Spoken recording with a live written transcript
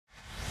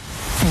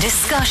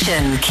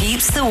Discussion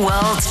keeps the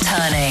world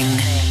turning.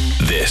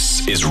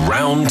 This is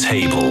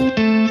Roundtable.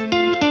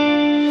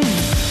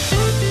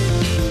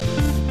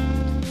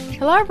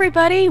 Hello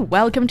everybody,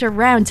 welcome to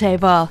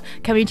Roundtable.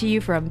 Coming to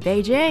you from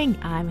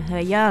Beijing, I'm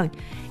Heyang.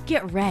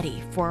 Get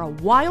ready for a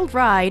wild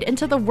ride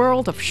into the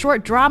world of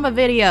short drama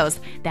videos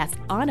that's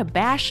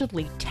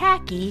unabashedly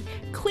tacky,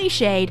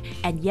 clichéd,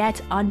 and yet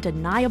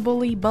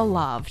undeniably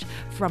beloved.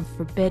 From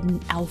forbidden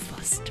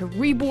alphas to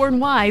reborn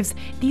wives,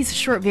 these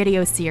short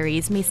video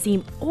series may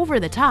seem over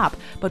the top,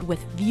 but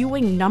with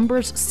viewing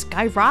numbers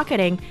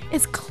skyrocketing,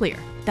 it's clear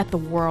that the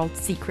world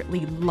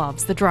secretly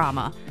loves the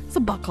drama. So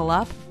buckle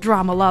up,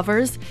 drama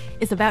lovers.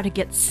 It's about to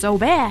get so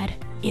bad,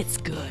 it's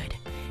good.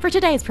 For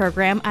today's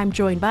program, I'm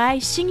joined by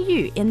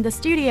Xingyu in the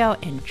studio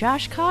and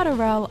Josh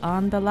Cotterill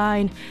on the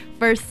line.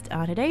 First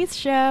on today's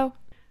show,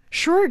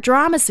 short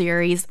drama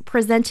series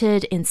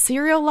presented in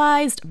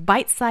serialized,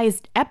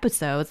 bite-sized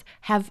episodes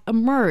have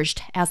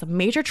emerged as a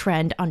major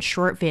trend on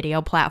short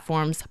video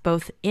platforms,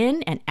 both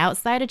in and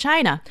outside of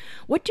China.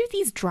 What do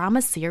these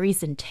drama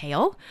series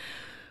entail?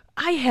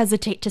 I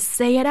hesitate to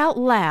say it out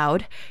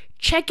loud.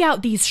 Check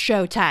out these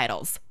show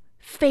titles.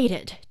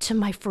 Fated to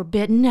my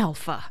forbidden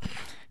alpha.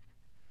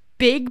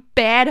 Big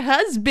Bad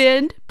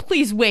Husband,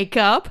 Please Wake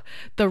Up,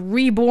 The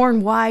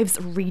Reborn Wife's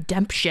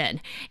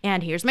Redemption,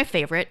 and here's my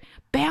favorite,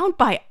 Bound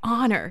by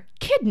Honor,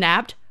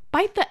 Kidnapped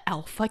by the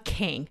Alpha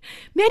King.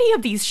 Many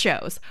of these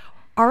shows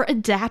are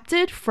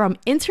adapted from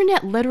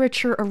internet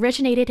literature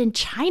originated in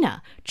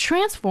China,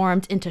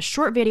 transformed into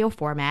short video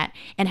format,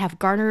 and have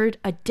garnered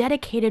a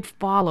dedicated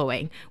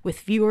following, with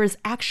viewers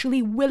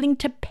actually willing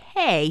to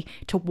pay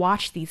to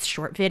watch these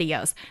short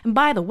videos. And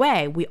by the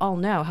way, we all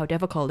know how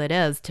difficult it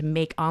is to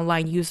make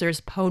online users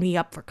pony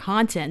up for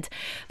content.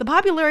 The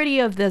popularity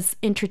of this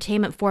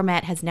entertainment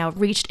format has now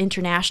reached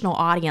international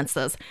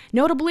audiences.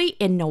 Notably,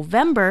 in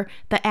November,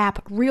 the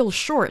app Real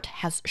Short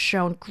has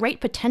shown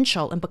great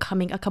potential in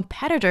becoming a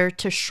competitor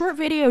to short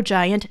video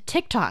giant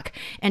TikTok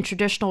and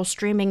traditional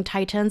streaming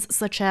titans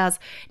such as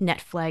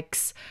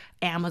Netflix,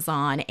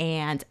 Amazon,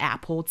 and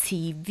Apple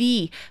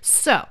TV.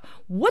 So,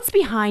 what's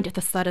behind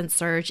the sudden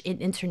surge in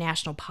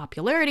international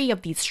popularity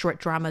of these short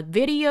drama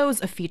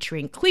videos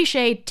featuring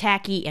cliched,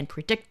 tacky, and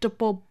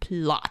predictable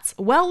plots?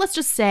 Well, let's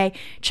just say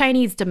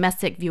Chinese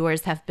domestic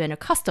viewers have been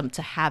accustomed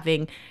to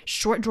having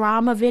short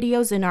drama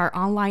videos in our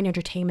online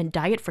entertainment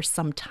diet for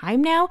some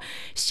time now.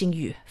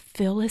 Xingyu,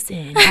 fill us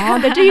in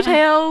on the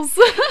details.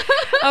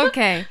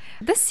 Okay.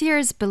 This year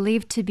is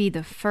believed to be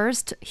the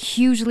first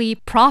hugely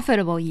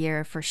profitable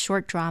year for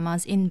short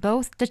dramas in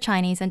both the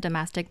Chinese and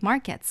domestic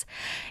markets.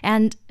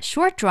 And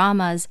short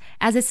dramas,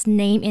 as its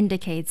name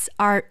indicates,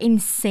 are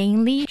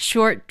insanely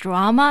short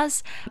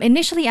dramas.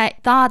 Initially, I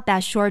thought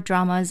that short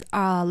dramas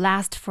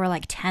last for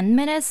like 10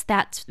 minutes.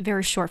 That's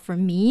very short for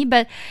me.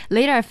 But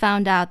later I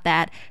found out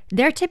that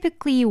they're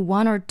typically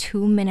 1 or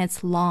 2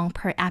 minutes long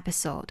per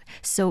episode.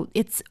 So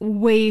it's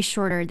way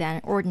shorter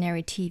than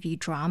ordinary TV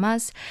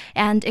dramas.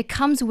 And it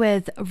comes with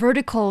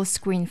vertical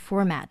screen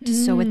format.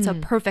 So it's a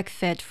perfect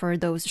fit for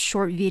those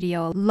short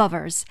video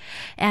lovers.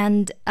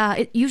 And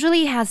it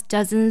usually has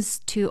dozens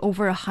to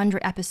over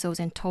 100 episodes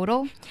in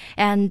total.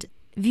 And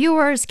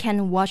viewers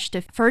can watch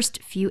the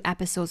first few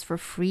episodes for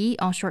free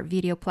on short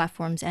video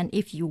platforms. And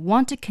if you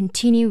want to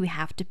continue, you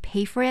have to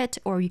pay for it,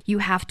 or you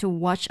have to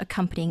watch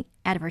accompanying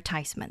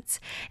advertisements.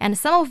 And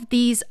some of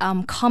these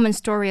common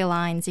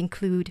storylines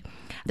include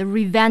the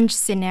revenge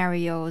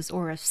scenarios,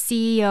 or a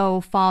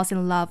CEO falls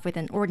in love with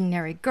an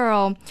ordinary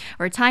girl,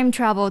 or time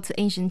travel to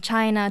ancient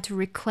China to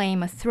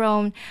reclaim a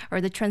throne,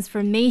 or the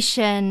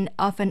transformation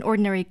of an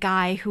ordinary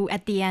guy who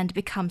at the end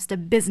becomes the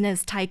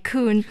business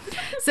tycoon.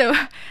 So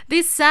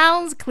this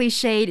sounds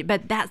cliched,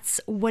 but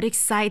that's what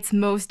excites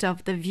most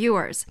of the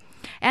viewers.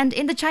 And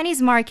in the Chinese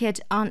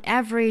market, on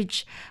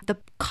average, the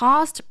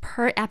cost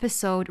per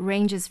episode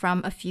ranges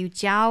from a few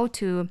jiao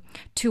to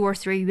 2 or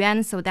 3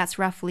 yuan, so that's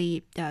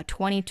roughly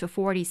 20 to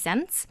 40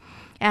 cents.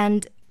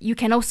 And you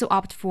can also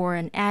opt for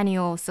an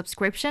annual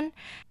subscription.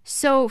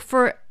 So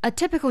for a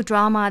typical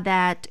drama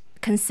that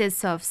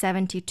consists of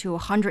 70 to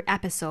 100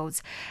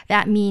 episodes,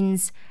 that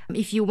means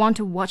if you want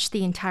to watch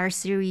the entire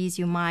series,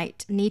 you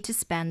might need to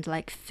spend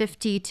like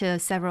 50 to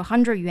several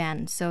hundred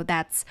yuan. So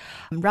that's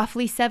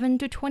roughly $7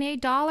 to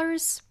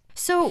 $28.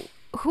 So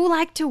who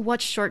like to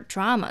watch short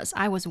dramas?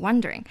 I was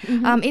wondering.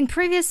 In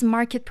previous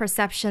market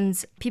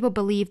perceptions, people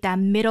believed that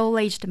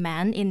middle-aged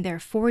men in their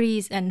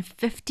 40s and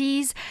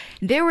 50s,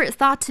 they were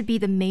thought to be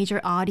the major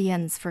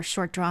audience for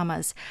short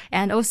dramas.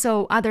 And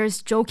also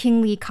others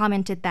jokingly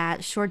commented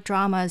that short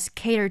dramas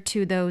cater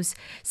to those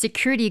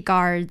security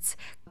guards,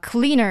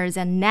 cleaners,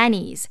 and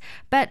nannies.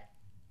 But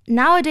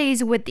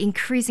nowadays, with the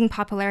increasing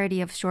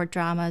popularity of short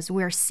dramas,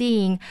 we're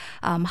seeing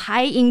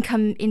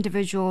high-income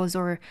individuals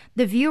or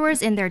the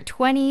viewers in their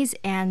 20s,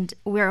 and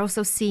we're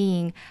also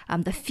seeing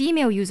the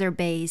female user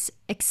base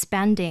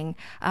expanding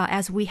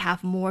as we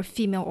have more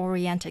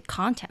female-oriented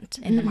content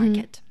in the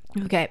market.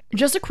 Okay,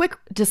 just a quick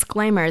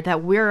disclaimer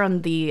that we're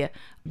on the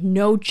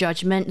no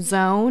judgment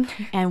zone,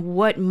 and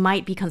what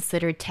might be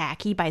considered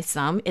tacky by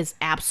some is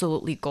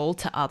absolutely gold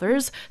to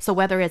others. So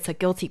whether it's a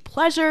guilty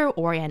pleasure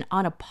or an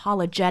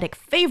unapologetic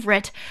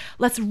favorite,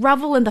 let's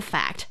revel in the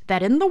fact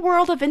that in the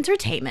world of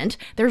entertainment,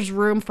 there's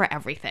room for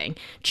everything.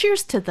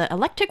 Cheers to the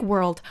eclectic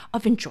world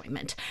of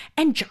enjoyment.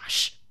 And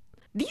Josh,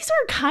 these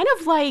are kind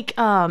of like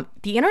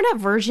the internet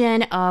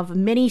version of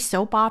mini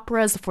soap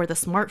operas for the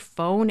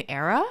smartphone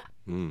era.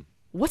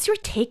 What's your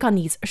take on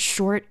these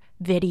short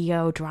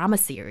video drama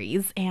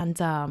series?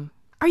 And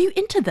are you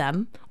into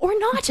them or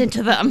not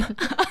into them?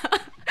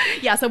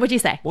 Yeah, so what'd you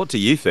say? What do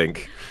you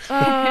think?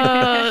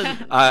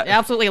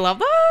 Absolutely love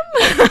them.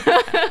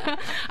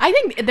 I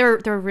think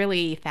they're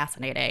really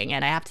fascinating,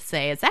 and I have to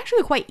say it's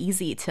actually quite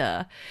easy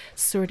to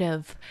sort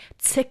of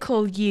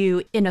tickle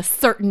you in a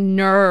certain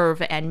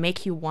nerve and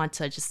make you want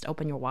to just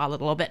open your wallet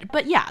a little bit.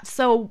 But yeah,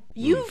 so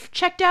you've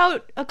checked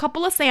out a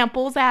couple of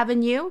samples,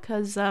 haven't you?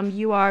 Because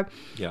you are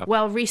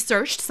well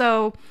researched.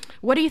 So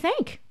what do you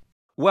think?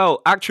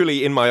 Well,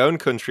 actually, in my own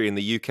country, in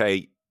the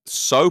UK,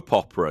 soap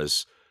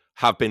operas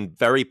have been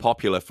very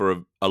popular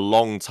for a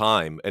long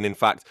time. And in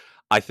fact,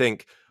 I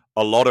think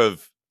a lot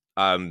of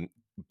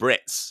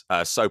Brits,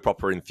 soap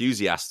opera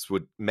enthusiasts,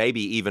 would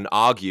maybe even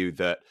argue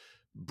that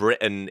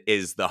Britain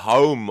is the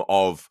home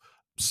of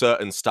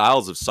certain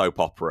styles of soap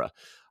opera.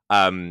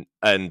 And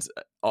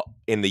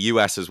in the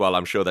US as well,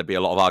 I'm sure there'd be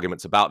a lot of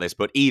arguments about this.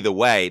 But either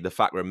way, the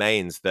fact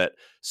remains that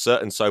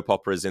certain soap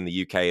operas in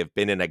the UK have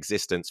been in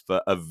existence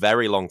for a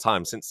very long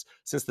time, since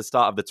the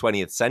start of the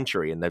 20th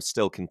century, and they're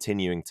still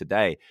continuing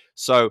today.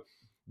 So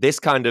this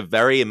kind of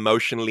very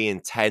emotionally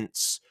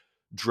intense,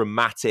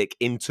 dramatic,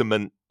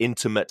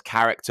 intimate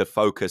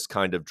character-focused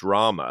kind of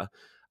drama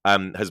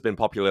has been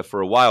popular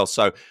for a while.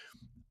 So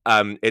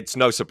it's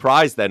no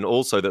surprise then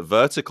also that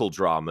vertical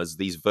dramas,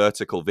 these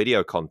vertical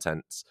video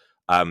contents,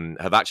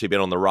 have actually been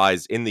on the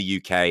rise in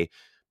the UK,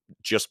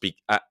 just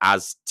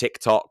as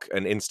TikTok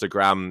and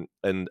Instagram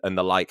and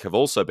the like have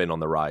also been on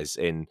the rise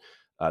in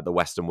the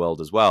Western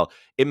world as well.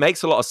 It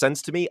makes a lot of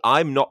sense to me.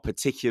 I'm not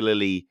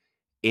particularly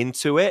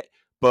into it,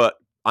 but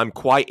I'm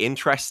quite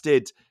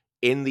interested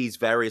in these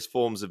various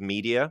forms of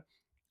media.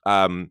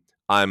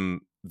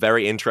 I'm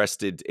very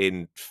interested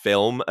in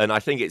film, and I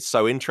think it's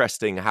so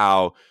interesting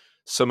how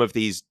some of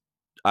these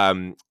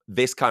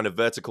this kind of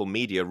vertical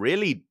media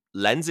really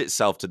lends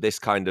itself to this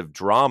kind of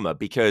drama,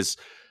 because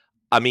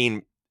I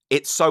mean,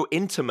 it's so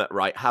intimate,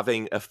 right?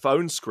 Having a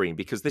phone screen,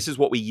 because this is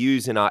what we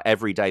use in our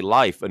everyday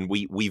life, and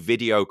we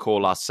video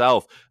call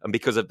ourselves, and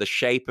because of the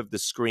shape of the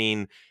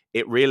screen,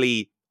 it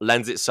really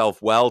lends itself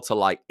well to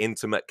like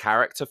intimate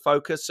character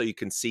focus. So you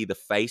can see the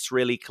face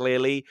really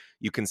clearly,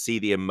 you can see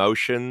the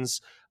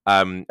emotions,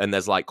 and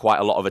there's like quite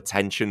a lot of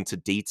attention to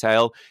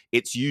detail.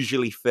 It's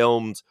usually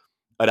filmed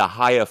at a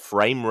higher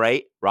frame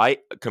rate, right?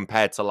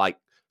 Compared to like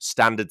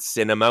standard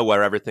cinema,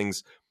 where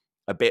everything's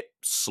a bit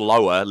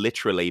slower,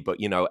 literally, but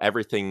you know,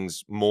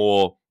 everything's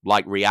more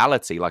like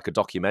reality, like a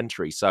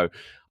documentary. So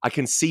I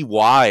can see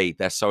why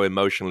they're so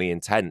emotionally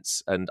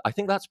intense, and I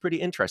think that's pretty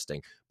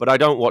interesting, but I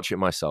don't watch it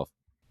myself.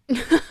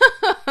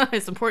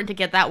 It's important to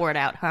get that word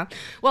out, huh?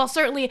 Well,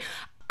 certainly,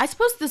 I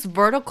suppose this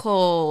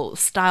vertical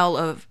style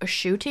of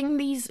shooting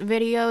these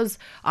videos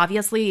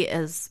obviously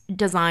is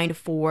designed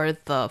for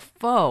the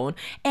phone.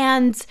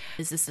 And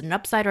is this an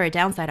upside or a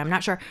downside? I'm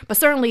not sure. But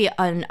certainly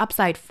an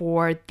upside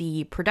for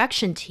the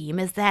production team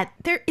is that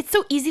it's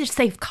so easy to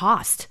save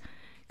cost,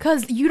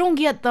 because you don't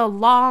get the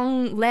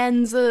long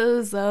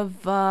lenses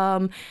of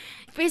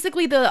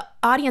basically the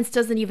audience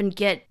doesn't even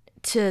get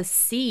to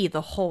see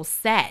the whole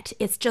set.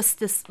 It's just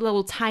this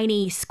little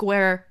tiny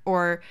square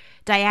or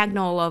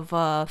diagonal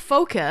of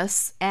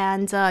focus,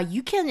 and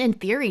you can, in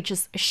theory,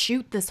 just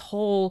shoot this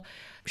whole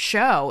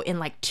show in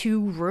like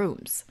 2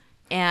 rooms.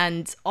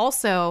 And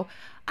also,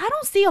 I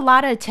don't see a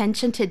lot of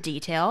attention to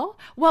detail.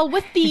 Well,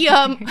 with the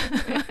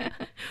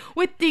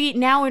with the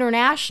now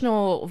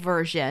international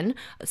version,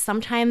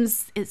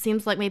 sometimes it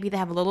seems like maybe they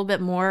have a little bit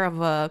more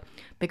of a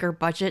bigger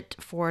budget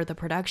for the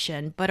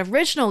production. But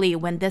originally,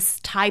 when this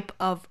type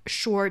of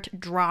short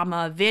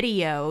drama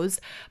videos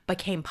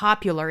became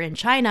popular in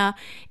China,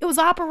 it was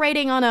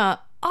operating on a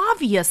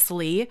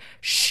obviously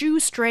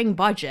shoestring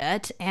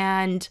budget,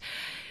 and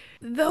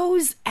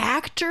those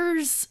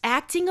actors'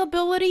 acting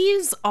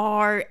abilities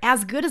are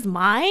as good as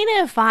mine,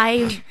 if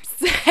I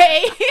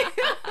say.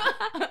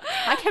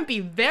 I can be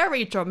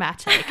very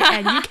dramatic,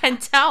 and you can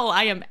tell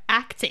I am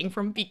acting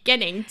from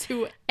beginning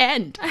to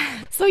end.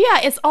 So yeah,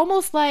 it's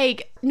almost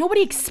like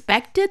nobody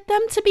expected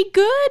them to be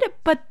good,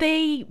 but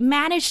they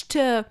managed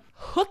to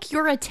hook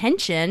your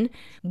attention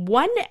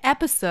one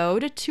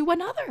episode to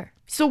another.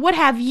 So what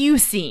have you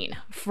seen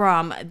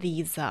from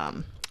these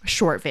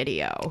short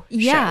video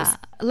shows?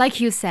 Like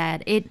you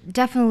said, it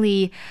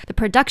definitely, the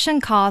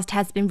production cost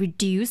has been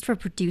reduced for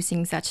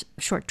producing such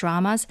short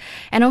dramas.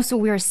 And also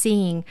we are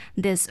seeing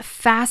this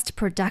fast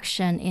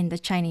production in the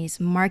Chinese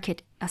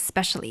market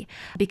especially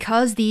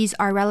because these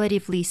are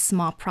relatively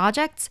small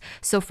projects.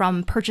 So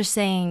from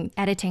purchasing,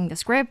 editing the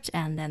script,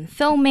 and then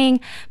filming,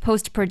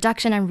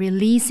 post-production, and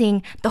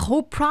releasing, the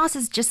whole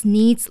process just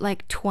needs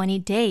like 20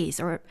 days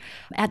or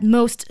at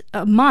most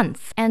a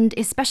month. And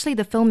especially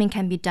the filming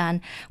can be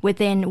done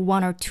within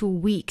 1 or 2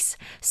 weeks.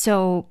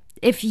 So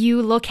if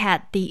you look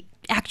at the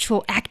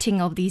actual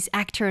acting of these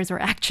actors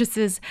or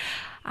actresses,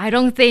 I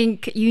don't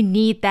think you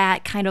need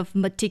that kind of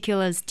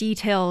meticulous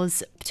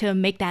details to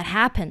make that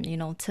happen,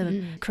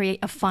 to create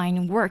a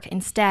fine work.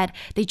 Instead,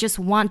 they just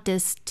want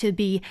this to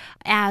be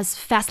as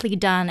fastly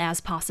done as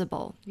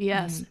possible.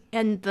 Yes.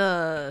 And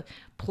the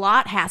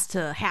plot has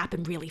to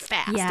happen really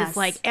fast. Yes. It's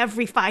like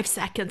every 5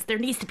 seconds, there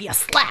needs to be a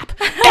slap,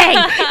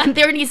 bang, and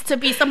there needs to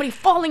be somebody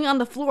falling on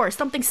the floor,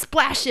 something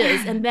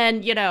splashes, and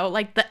then,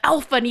 like the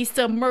alpha needs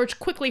to emerge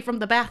quickly from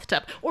the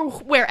bathtub or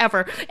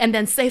wherever, and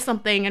then say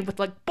something, and with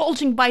like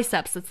bulging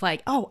biceps, it's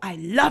like, oh, I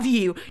love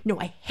you. No,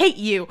 I hate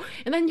you.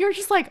 And then you're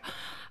just like,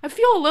 I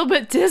feel a little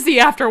bit dizzy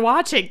after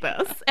watching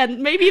this. And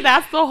maybe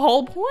that's the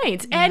whole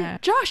point. Yeah.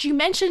 And Josh, you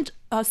mentioned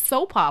a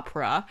soap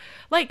opera.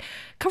 Like,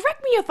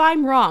 correct me if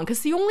I'm wrong,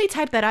 because the only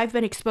type that I've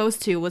been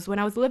exposed to was when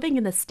I was living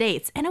in the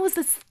States, and I was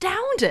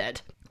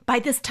astounded by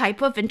this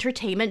type of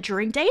entertainment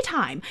during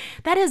daytime.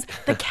 That is,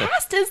 the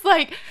cast is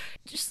like,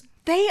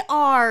 they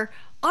are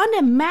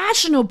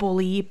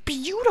unimaginably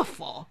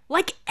beautiful.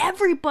 Like,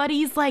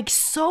 everybody's like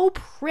so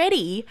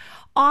pretty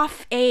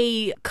off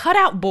a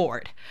cutout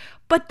board.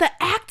 But the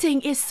acting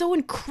is so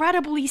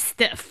incredibly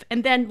stiff.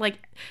 And then,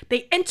 like,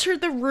 they enter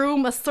the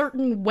room a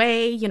certain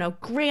way,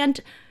 grand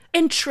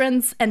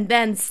entrance, and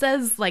then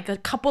says, like, a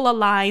couple of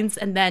lines.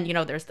 And then,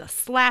 there's the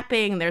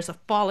slapping, there's a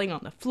falling on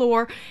the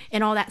floor,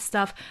 and all that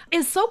stuff.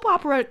 Is soap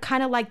opera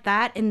kind of like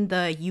that in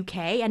the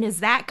UK? And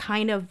is that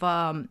kind of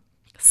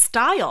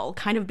style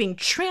kind of being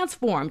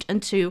transformed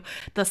into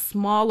the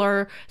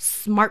smaller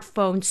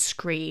smartphone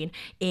screen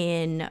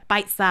in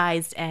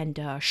bite-sized and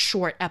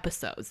short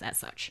episodes as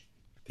such?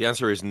 The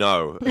answer is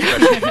no,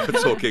 especially if we're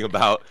talking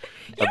about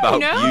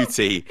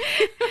beauty.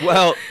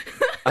 Well,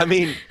 I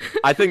mean,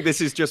 I think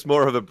this is just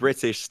more of a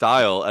British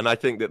style, and I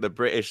think that the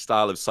British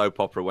style of soap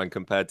opera, when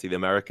compared to the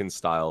American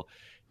style,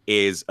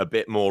 is a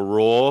bit more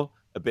raw,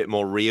 a bit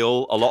more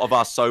real. A lot of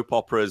our soap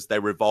operas, they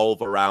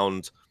revolve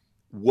around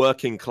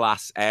working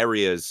class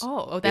areas.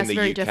 Oh, that's in the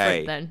very UK.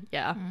 different then.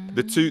 Yeah.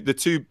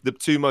 The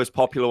two most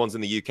popular ones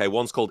in the UK,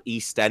 one's called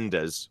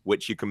EastEnders,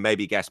 which you can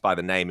maybe guess by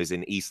the name is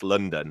in East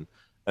London.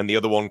 And the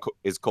other one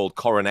is called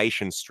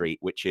Coronation Street,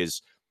 which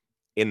is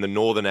in the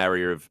northern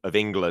area of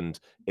England,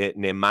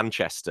 near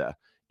Manchester,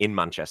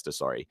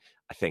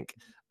 I think.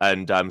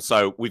 And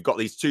so we've got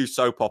these two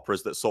soap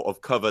operas that sort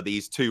of cover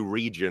these two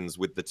regions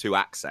with the two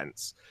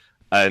accents.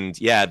 And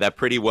yeah, they're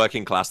pretty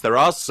working class. There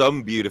are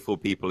some beautiful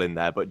people in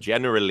there, but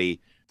generally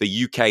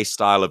the UK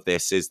style of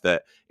this is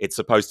that it's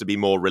supposed to be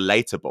more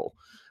relatable.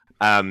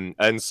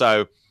 And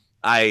so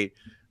I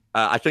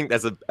think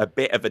there's a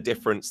bit of a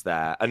difference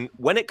there. And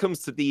when it comes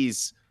to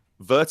these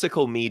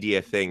vertical media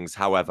things,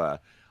 however,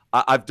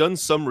 I've done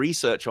some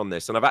research on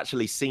this, and I've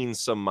actually seen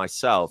some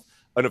myself.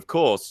 And of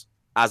course,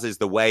 as is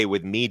the way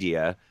with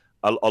media,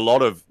 a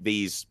lot of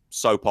these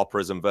soap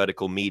operas and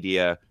vertical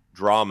media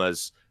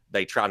dramas,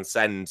 they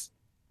transcend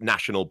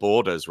national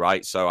borders,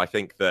 right? So I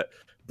think that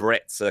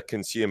Brits are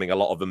consuming a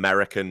lot of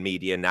American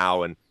media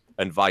now, and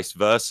vice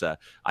versa.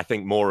 I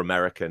think more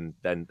American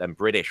than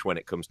British when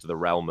it comes to the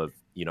realm of,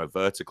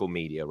 vertical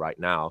media right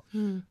now.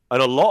 And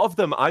a lot of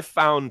them I've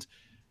found,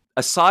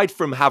 aside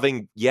from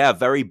having,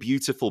 very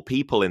beautiful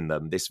people in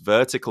them, this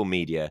vertical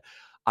media,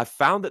 I've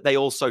found that they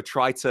also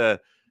try to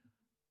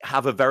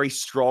have a very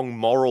strong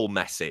moral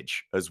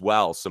message as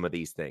well, some of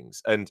these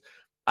things. And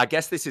I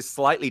guess this is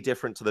slightly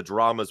different to the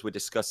dramas we're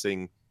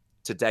discussing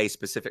today,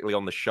 specifically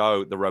on the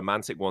show, the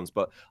romantic ones.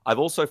 But I've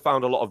also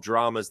found a lot of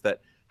dramas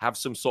that have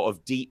some sort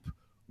of deep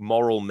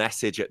moral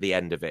message at the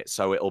end of it.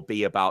 So it'll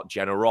be about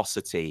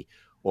generosity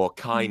or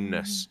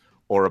kindness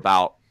or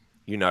about,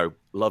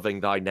 loving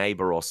thy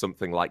neighbor or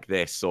something like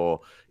this. Or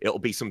it'll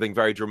be something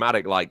very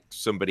dramatic like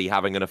somebody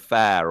having an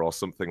affair or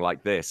something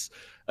like this.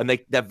 And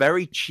they're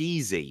very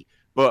cheesy,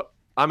 but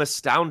I'm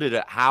astounded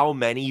at how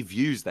many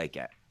views they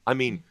get. I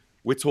mean,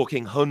 we're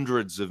talking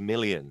hundreds of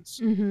millions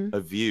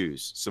of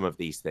views, some of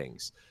these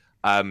things.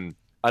 And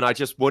I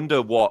just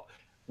wonder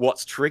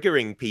what's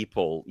triggering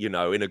people, in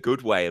a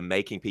good way and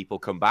making people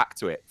come back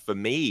to it. For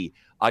me,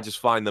 I just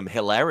find them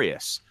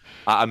hilarious.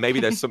 And maybe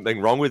there's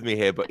something wrong with me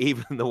here, but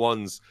even the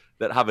ones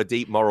that have a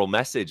deep moral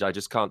message, I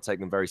just can't take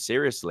them very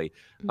seriously.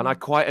 And I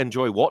quite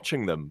enjoy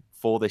watching them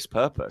for this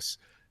purpose.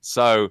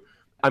 So,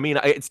 I mean,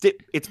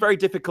 it's very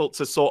difficult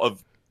to sort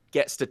of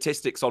get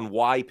statistics on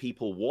why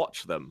people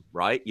watch them,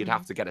 right? You'd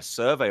have to get a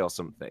survey or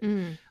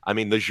something. I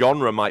mean, the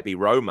genre might be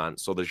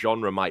romance or the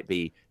genre might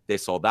be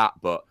this or that,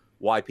 but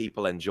why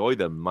people enjoy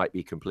them might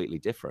be completely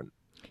different.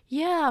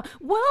 Yeah,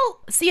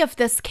 well, see if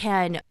this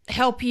can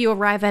help you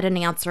arrive at an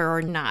answer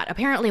or not.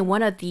 Apparently,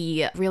 one of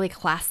the really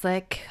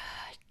classic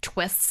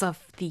twists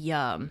of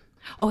the,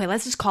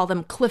 let's just call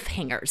them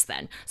cliffhangers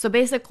then. So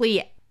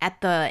basically, at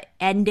the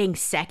ending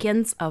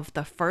seconds of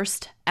the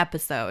first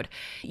episode,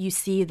 you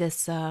see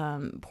this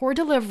poor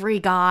delivery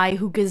guy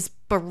who gets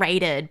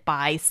berated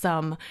by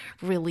some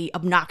really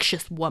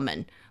obnoxious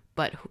woman,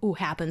 but who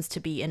happens to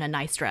be in a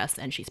nice dress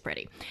and she's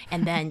pretty.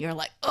 And then you're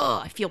like,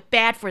 oh, I feel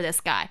bad for this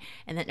guy.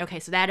 And then, okay,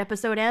 so that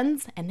episode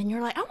ends. And then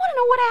you're like, I want to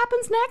know what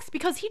happens next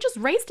because he just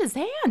raised his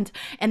hand.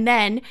 And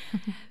then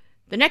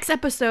the next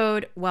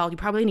episode, well, you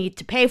probably need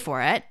to pay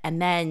for it.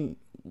 And then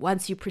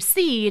once you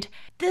proceed,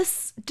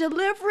 this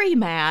delivery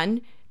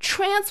man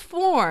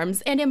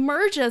transforms and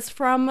emerges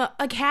from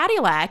a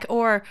Cadillac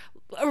or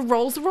a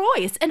Rolls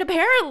Royce, and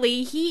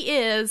apparently he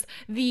is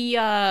the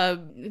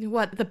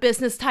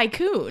business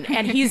tycoon,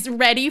 and he's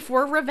ready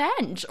for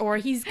revenge, or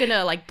he's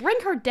gonna like bring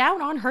her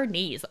down on her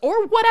knees,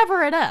 or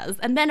whatever it is.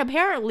 And then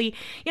apparently,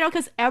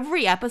 because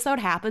every episode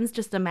happens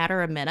just a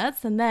matter of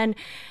minutes, and then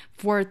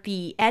for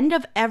the end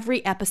of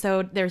every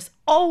episode, there's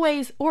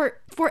always,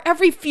 or for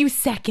every few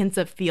seconds,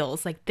 it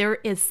feels like there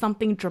is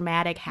something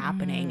dramatic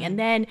happening. And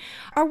then,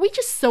 are we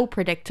just so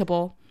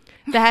predictable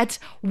that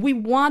we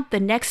want the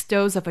next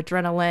dose of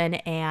adrenaline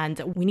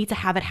and we need to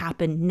have it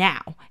happen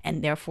now?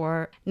 And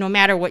therefore, no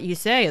matter what you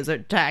say, is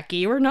it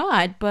tacky or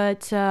not,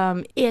 but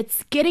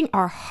it's getting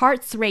our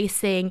hearts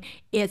racing,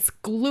 it's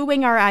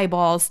gluing our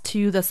eyeballs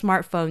to the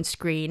smartphone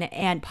screen,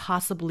 and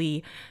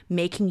possibly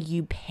making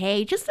you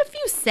pay just a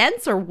few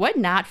cents or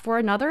whatnot for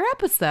another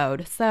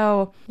episode.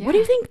 So what do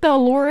you think the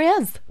allure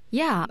is?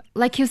 Yeah,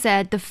 like you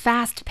said, the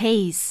fast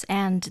pace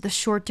and the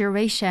short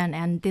duration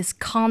and this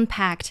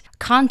compact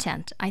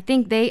content, I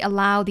think they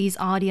allow these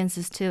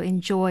audiences to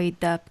enjoy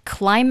the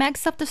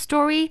climax of the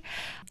story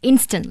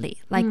instantly.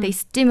 Like they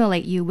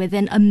stimulate you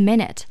within a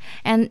minute.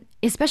 And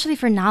especially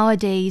for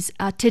nowadays,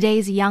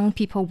 today's young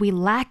people, we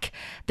lack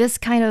this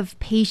kind of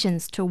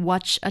patience to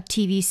watch a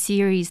TV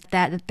series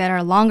that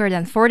are longer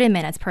than 40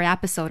 minutes per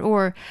episode,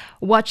 or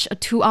watch a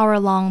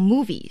 2-hour-long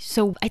movie.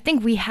 So I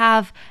think we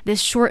have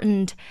this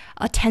shortened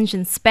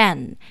attention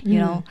span, you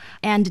know,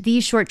 and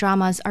these short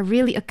dramas are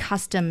really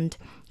accustomed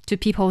to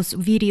people's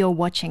video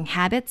watching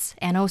habits.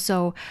 And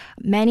also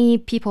many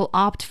people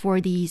opt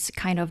for these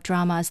kind of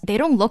dramas. They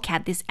don't look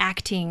at this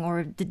acting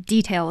or the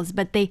details,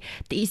 but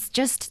it's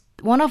just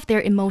one of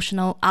their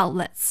emotional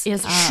outlets.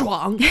 Is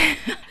shuang.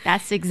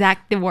 That's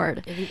exact the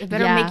word. It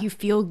better make you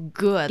feel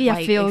good. Yeah,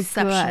 like feel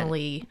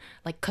exceptionally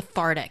like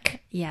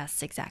cathartic.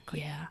 Yes,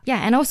 exactly. Yeah.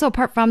 Yeah, and also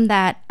apart from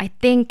that, I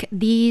think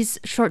these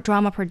short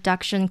drama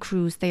production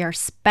crews, they are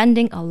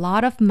spending a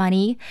lot of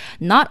money,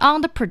 not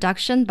on the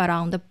production, but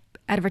on the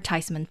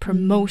advertisement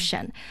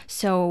promotion.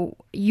 So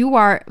you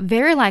are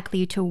very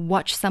likely to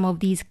watch some of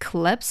these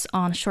clips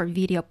on short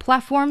video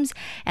platforms,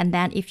 and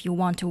then if you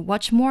want to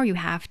watch more, you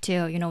have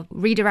to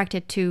redirect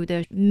it to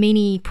the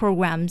mini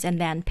programs and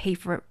then pay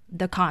for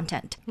the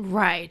content.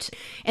 Right.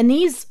 And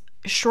these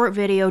short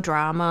video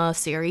drama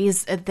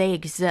series, they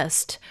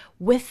exist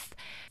with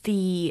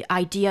the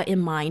idea in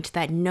mind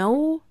that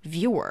no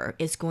viewer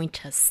is going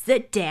to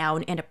sit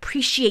down and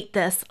appreciate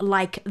this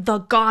like The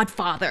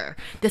Godfather.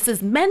 This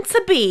is meant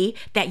to be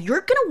that you're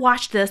going to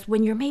watch this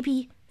when you're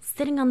maybe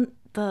sitting on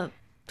the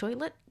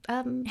toilet,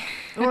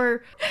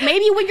 or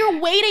maybe when you're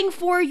waiting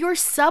for your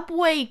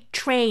subway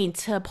train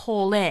to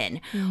pull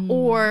in,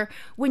 or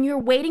when you're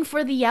waiting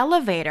for the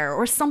elevator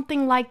or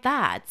something like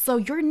that. So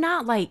you're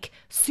not like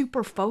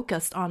super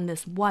focused on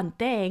this one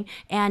thing,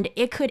 and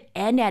it could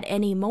end at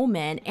any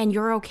moment, and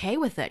you're okay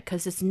with it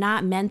because it's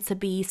not meant to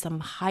be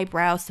some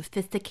highbrow,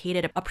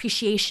 sophisticated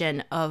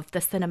appreciation of the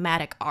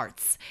cinematic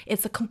arts.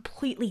 It's a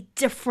completely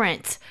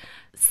different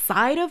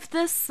side of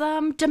this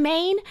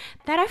domain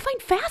that I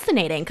find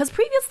fascinating, because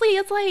previously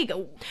it's like,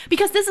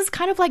 because this is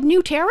kind of like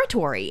new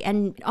territory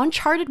and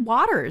uncharted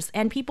waters,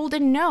 and people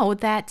didn't know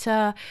that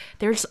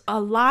there's a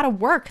lot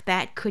of work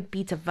that could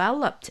be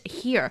developed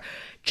here.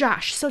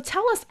 Josh, so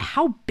tell us,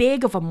 how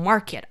big of a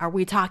market are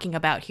we talking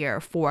about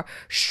here for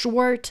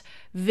short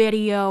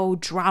video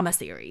drama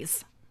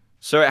series?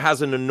 So it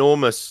has an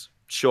enormous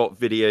short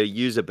video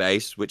user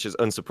base, which is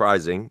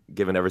unsurprising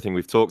given everything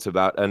we've talked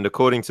about. And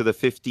according to the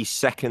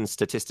 50-second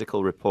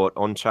statistical report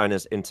on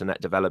China's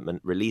internet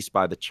development released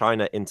by the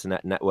China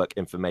Internet Network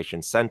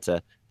Information Center,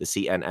 the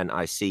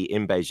CNNIC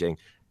in Beijing,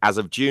 as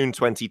of June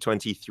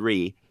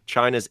 2023,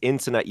 China's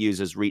internet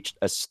users reached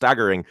a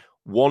staggering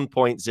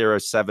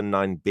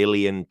 1.079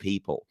 billion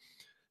people.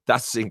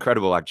 That's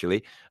incredible,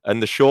 actually. And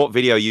the short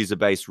video user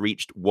base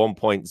reached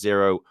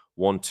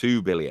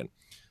 1.012 billion.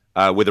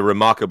 With a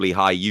remarkably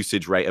high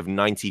usage rate of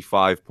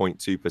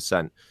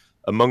 95.2%.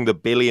 Among the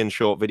billion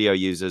short video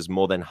users,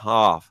 more than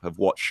half have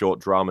watched short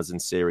dramas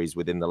and series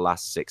within the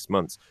last 6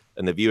 months.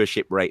 And the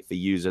viewership rate for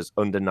users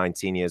under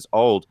 19 years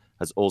old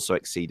has also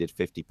exceeded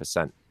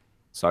 50%.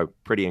 So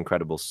pretty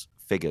incredible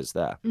figures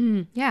there.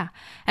 Yeah.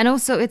 And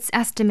also it's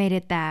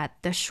estimated that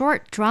the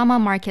short drama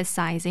market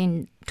size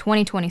in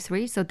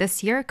 2023, so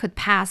this year, could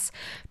pass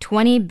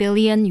 20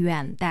 billion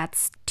yuan.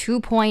 That's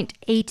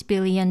 $2.8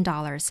 billion.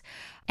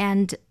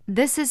 And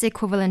this is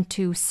equivalent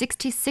to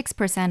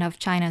 66% of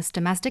China's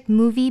domestic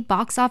movie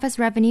box office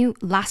revenue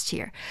last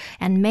year.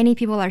 And many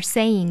people are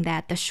saying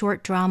that the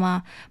short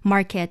drama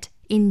market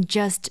in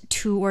just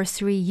 2 or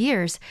 3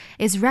 years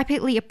is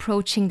rapidly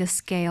approaching the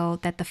scale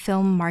that the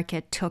film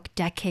market took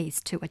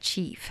decades to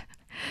achieve.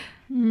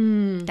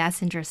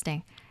 That's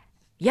interesting.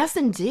 Yes,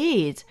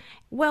 indeed.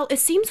 Well, it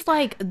seems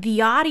like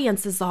the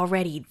audience is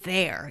already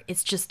there.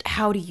 It's just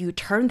how do you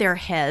turn their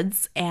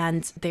heads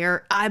and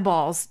their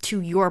eyeballs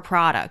to your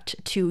product,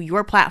 to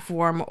your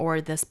platform, or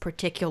this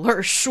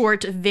particular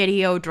short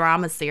video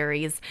drama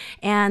series.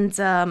 And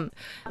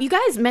you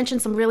guys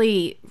mentioned some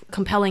really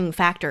compelling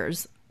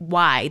factors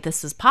why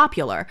this is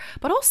popular.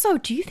 But also,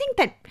 do you think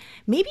that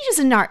maybe just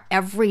in our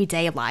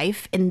everyday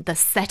life, in the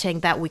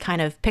setting that we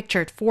kind of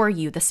pictured for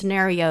you, the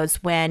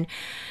scenarios when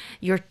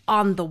you're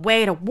on the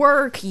way to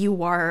work,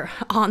 you are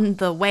on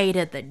the way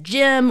to the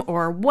gym,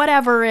 or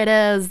whatever it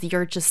is,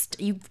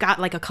 you've got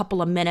like a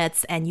couple of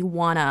minutes and you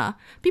want to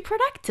be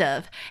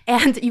productive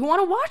and you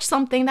want to watch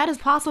something that is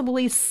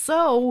possibly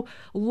so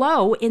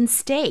low in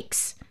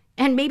stakes.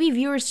 And maybe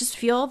viewers just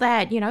feel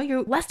that,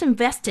 you're less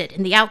invested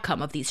in the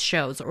outcome of these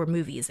shows or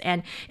movies,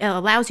 and it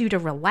allows you to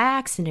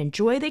relax and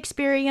enjoy the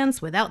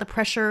experience without the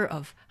pressure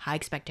of high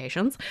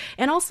expectations.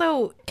 And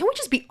also, can we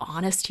just be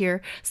honest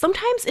here?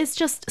 Sometimes it's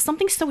just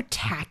something so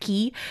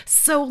tacky,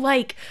 so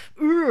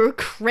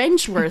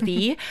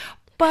cringeworthy,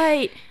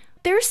 but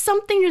there's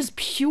something just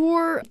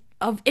pure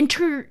of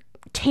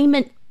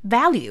entertainment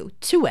value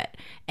to it.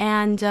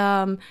 And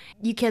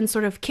you can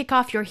sort of kick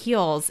off your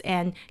heels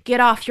and get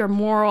off your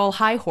moral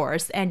high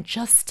horse and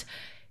just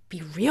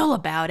be real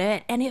about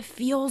it. And it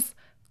feels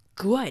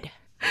good.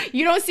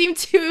 You don't seem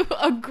to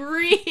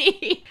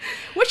agree,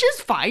 which is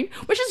fine,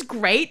 which is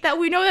great that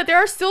we know that there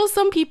are still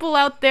some people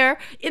out there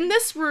in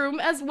this room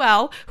as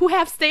well who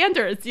have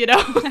standards,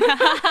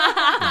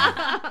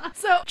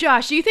 So,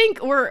 Josh, do you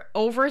think we're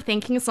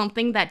overthinking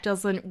something that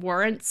doesn't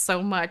warrant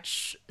so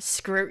much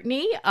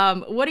scrutiny?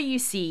 What do you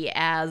see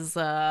as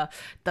the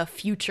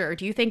future?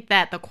 Do you think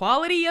that the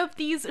quality of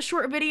these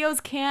short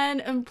videos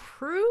can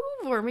improve?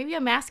 Or maybe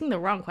I'm asking the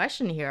wrong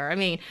question here. I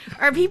mean,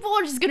 are people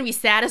just going to be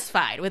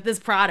satisfied with this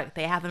product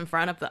they have in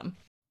front of them?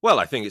 Well,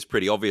 I think it's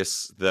pretty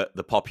obvious that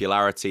the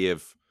popularity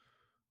of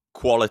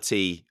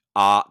quality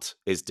art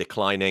is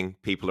declining.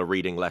 People are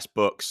reading less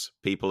books.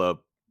 People are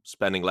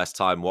spending less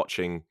time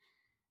watching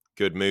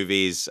good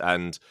movies.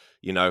 And,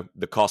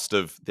 the cost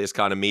of this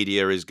kind of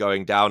media is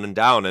going down and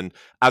down. And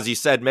as you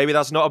said, maybe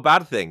that's not a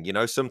bad thing.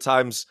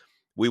 Sometimes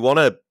we want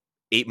to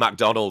eat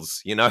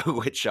McDonald's,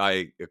 which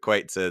I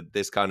equate to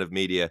this kind of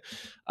media.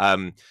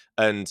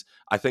 And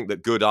I think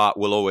that good art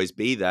will always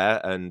be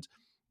there. And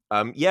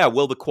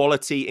will the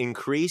quality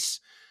increase?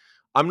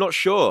 I'm not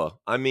sure.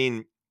 I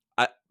mean,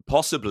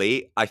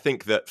 possibly. I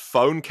think that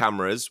phone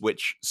cameras,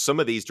 which some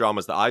of these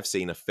dramas that I've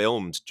seen are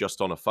filmed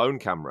just on a phone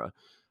camera,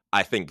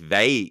 I think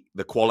the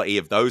quality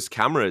of those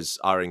cameras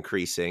are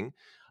increasing.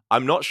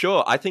 I'm not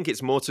sure. I think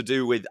it's more to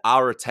do with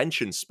our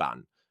attention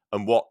span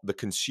and what the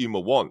consumer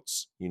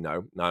wants,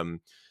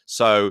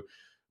 So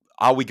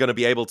are we going to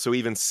be able to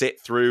even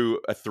sit through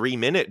a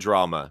 3-minute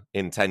drama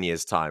in 10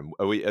 years' time?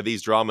 Are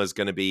these dramas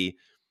going to be,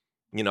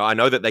 I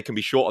know that they can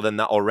be shorter than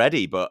that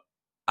already, but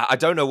I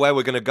don't know where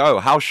we're going to go.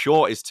 How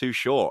short is too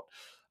short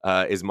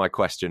is my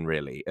question,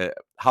 really.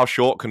 How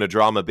short can a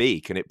drama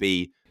be? Can it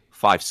be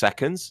 5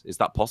 seconds? Is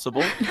that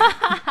possible?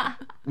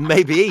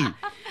 Maybe.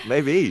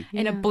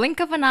 In a blink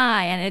of an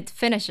eye, and it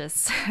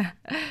finishes.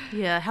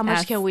 Yeah, how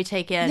much can we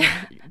take in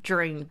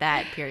during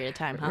that period of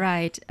time, huh?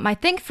 Right. I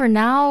think for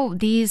now,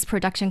 these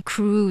production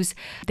crews,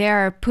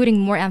 they're putting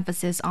more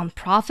emphasis on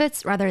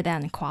profits rather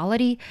than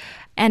quality.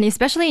 And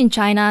especially in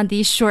China,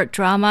 these short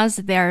dramas,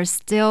 they're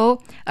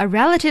still a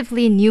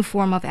relatively new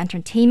form of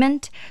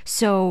entertainment.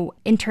 So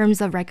in terms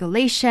of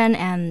regulation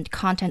and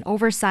content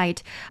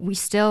oversight, we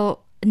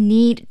still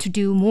need to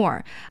do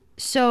more.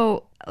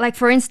 So,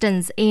 for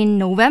instance, in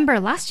November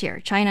last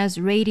year, China's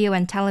Radio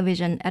and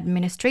Television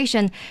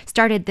Administration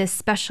started this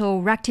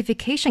special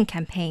rectification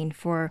campaign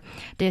for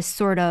this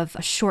sort of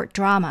short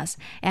dramas.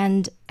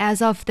 And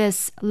as of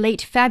this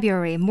late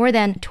February, more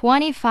than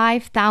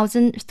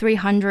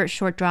 25,300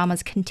 short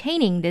dramas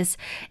containing this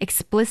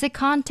explicit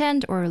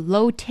content or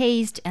low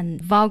taste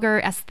and vulgar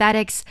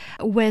aesthetics,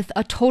 with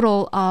a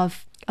total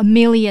of 1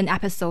 million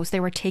episodes, they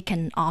were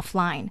taken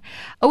offline.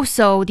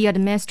 Also, the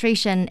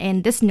administration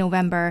in this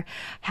November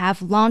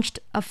have launched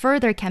a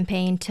further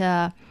campaign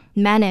to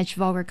manage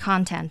vulgar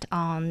content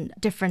on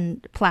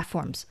different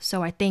platforms.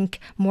 So I think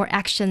more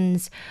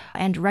actions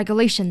and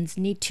regulations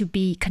need to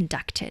be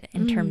conducted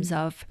in terms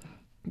of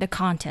the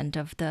content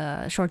of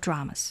the short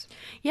dramas.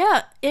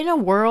 Yeah, in a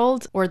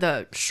world, or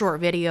the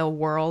short video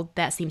world,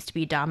 that seems to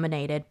be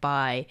dominated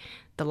by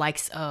the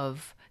likes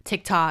of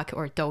TikTok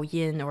or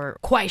Douyin or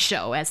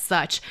Kuaishou as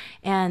such,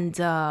 and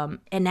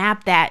an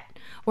app that,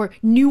 or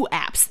new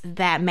apps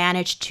that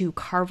manage to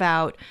carve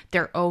out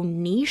their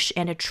own niche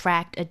and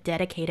attract a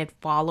dedicated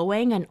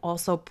following, and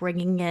also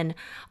bringing in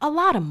a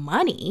lot of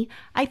money,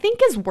 I think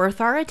is worth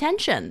our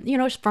attention,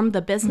 from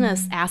the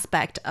business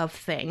aspect of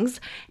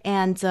things.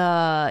 And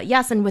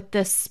yes, and with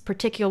this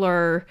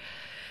particular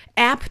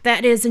app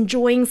that is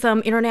enjoying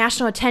some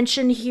international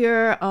attention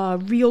here,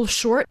 Real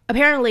Short.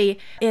 Apparently,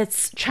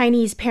 its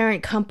Chinese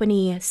parent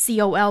company,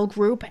 COL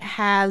Group,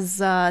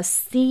 has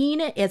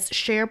seen its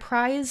share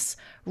price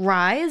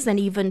rise and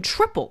even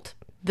tripled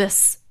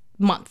this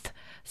month.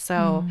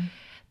 So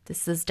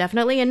this is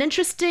definitely an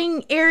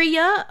interesting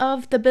area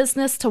of the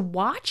business to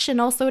watch and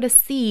also to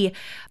see,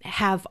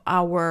 have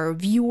our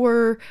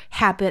viewer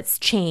habits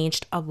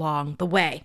changed along the way.